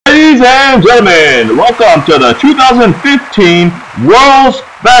Ladies and gentlemen, welcome to the 2015 World's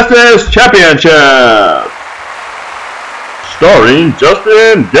Fastest Championship, starring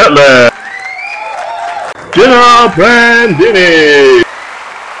Justin Gatlin, Jenna Prandini.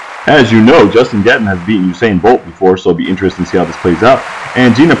 As you know, Justin Gatlin has beaten Usain Bolt before, so it'll be interesting to see how this plays out.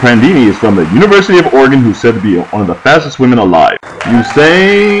 And Jenna Prandini is from the University of Oregon, who's said to be one of the fastest women alive.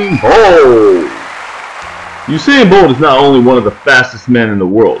 Usain Bolt. Usain Bolt is not only one of the fastest men in the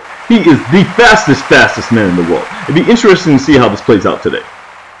world, he is the fastest man in the world. It'd be interesting to see how this plays out today.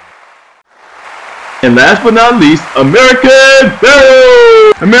 And last but not least, American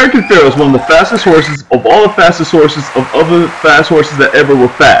Pharoah! American Pharoah is one of the fastest horses of all the fastest horses of other fast horses that ever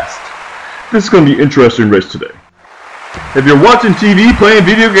were fast. This is going to be an interesting race today. If you're watching TV, playing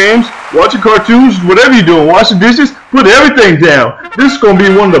video games, watching cartoons, whatever you're doing, washing dishes, put everything down. This is going to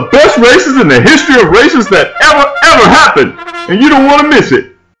be one of the best races in the history of races that ever happened. And you don't want to miss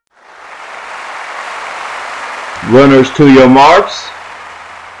it. Runners to your marks.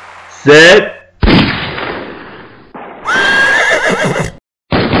 Set.